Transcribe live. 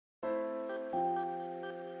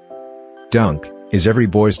Dunk is every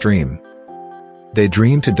boy's dream. They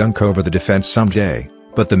dream to dunk over the defense someday,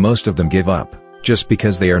 but the most of them give up, just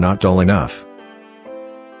because they are not dull enough.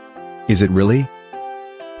 Is it really?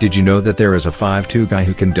 Did you know that there is a 5'2" guy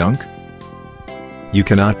who can dunk? You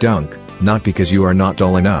cannot dunk, not because you are not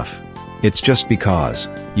dull enough. It's just because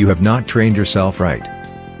you have not trained yourself right.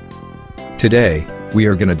 Today, we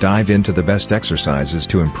are going to dive into the best exercises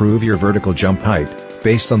to improve your vertical jump height,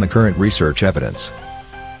 based on the current research evidence.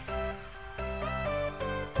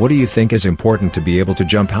 What do you think is important to be able to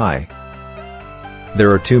jump high? There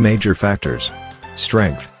are two major factors: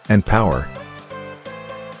 strength and power.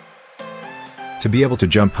 To be able to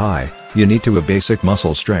jump high, you need to have basic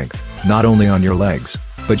muscle strength, not only on your legs,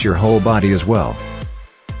 but your whole body as well.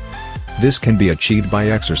 This can be achieved by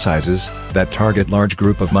exercises that target large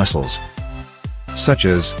group of muscles, such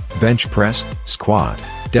as bench press, squat,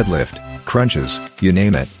 deadlift, crunches, you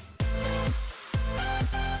name it.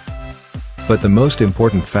 But the most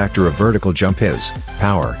important factor of vertical jump is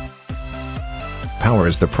power. Power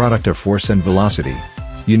is the product of force and velocity.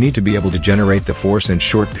 You need to be able to generate the force in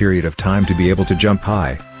short period of time to be able to jump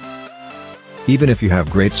high. Even if you have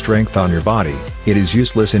great strength on your body, it is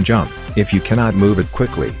useless in jump if you cannot move it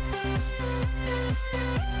quickly.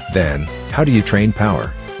 Then, how do you train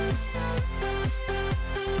power?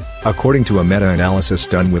 According to a meta-analysis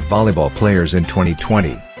done with volleyball players in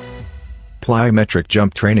 2020, plyometric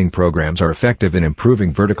jump training programs are effective in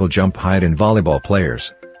improving vertical jump height in volleyball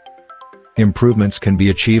players. Improvements can be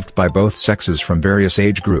achieved by both sexes from various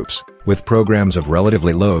age groups, with programs of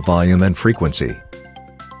relatively low volume and frequency.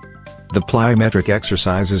 The plyometric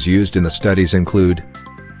exercises used in the studies include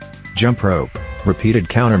jump rope, repeated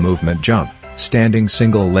counter movement jump, standing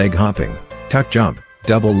single leg hopping, tuck jump,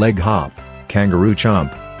 double leg hop, kangaroo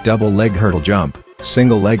jump, double leg hurdle jump,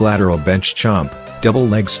 single leg lateral bench jump, double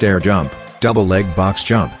leg stair jump, double leg box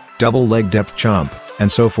jump, double leg depth jump,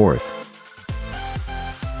 and so forth.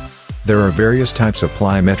 There are various types of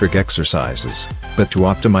plyometric exercises, but to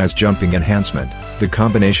optimize jumping enhancement, the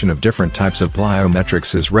combination of different types of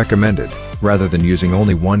plyometrics is recommended, rather than using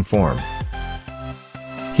only one form.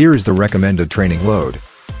 Here is the recommended training load.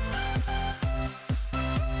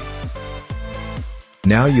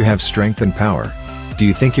 Now you have strength and power. Do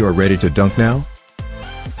you think you are ready to dunk now?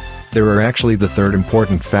 There are actually the third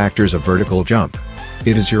important factors of vertical jump.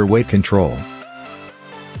 It is your weight control.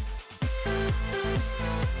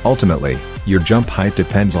 Ultimately, your jump height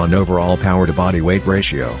depends on overall power to body weight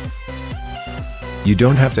ratio. You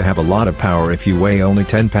don't have to have a lot of power if you weigh only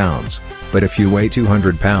 10 pounds, but if you weigh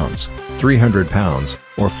 200 pounds, 300 pounds,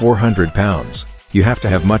 or 400 pounds, you have to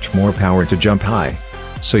have much more power to jump high.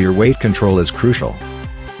 So your weight control is crucial.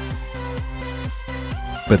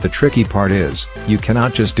 But the tricky part is, you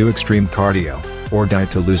cannot just do extreme cardio, or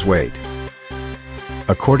diet to lose weight.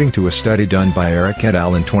 According to a study done by Eric et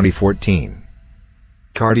al. In 2014,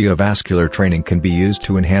 cardiovascular training can be used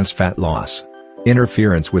to enhance fat loss.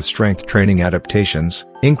 Interference with strength training adaptations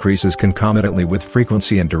increases concomitantly with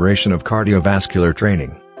frequency and duration of cardiovascular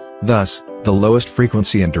training. Thus, the lowest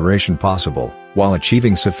frequency and duration possible, while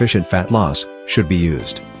achieving sufficient fat loss, should be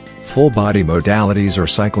used. Full body modalities or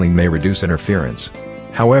cycling may reduce interference.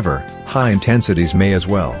 However, high intensities may as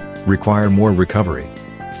well require more recovery.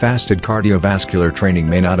 Fasted cardiovascular training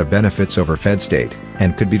may not have benefits over fed state,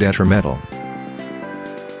 and could be detrimental.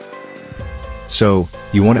 So,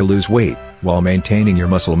 you want to lose weight, while maintaining your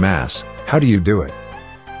muscle mass. How do you do it?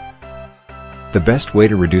 The best way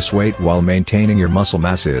to reduce weight while maintaining your muscle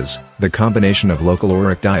mass is the combination of low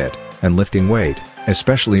caloric diet and lifting weight,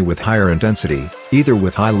 especially with higher intensity, either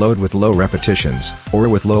with high load with low repetitions, or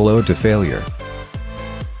with low load to failure.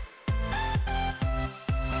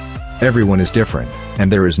 Everyone is different,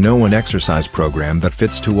 and there is no one exercise program that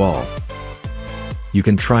fits to all. You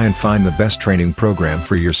can try and find the best training program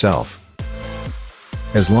for yourself.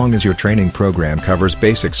 As long as your training program covers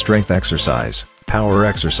basic strength exercise, power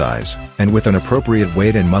exercise, and with an appropriate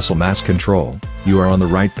weight and muscle mass control, you are on the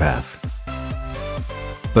right path.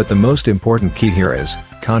 But the most important key here is,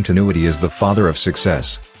 continuity is the father of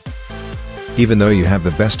success. Even though you have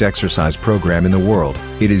the best exercise program in the world,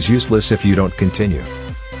 it is useless if you don't continue.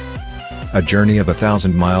 A journey of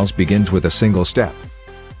 1,000 miles begins with a single step.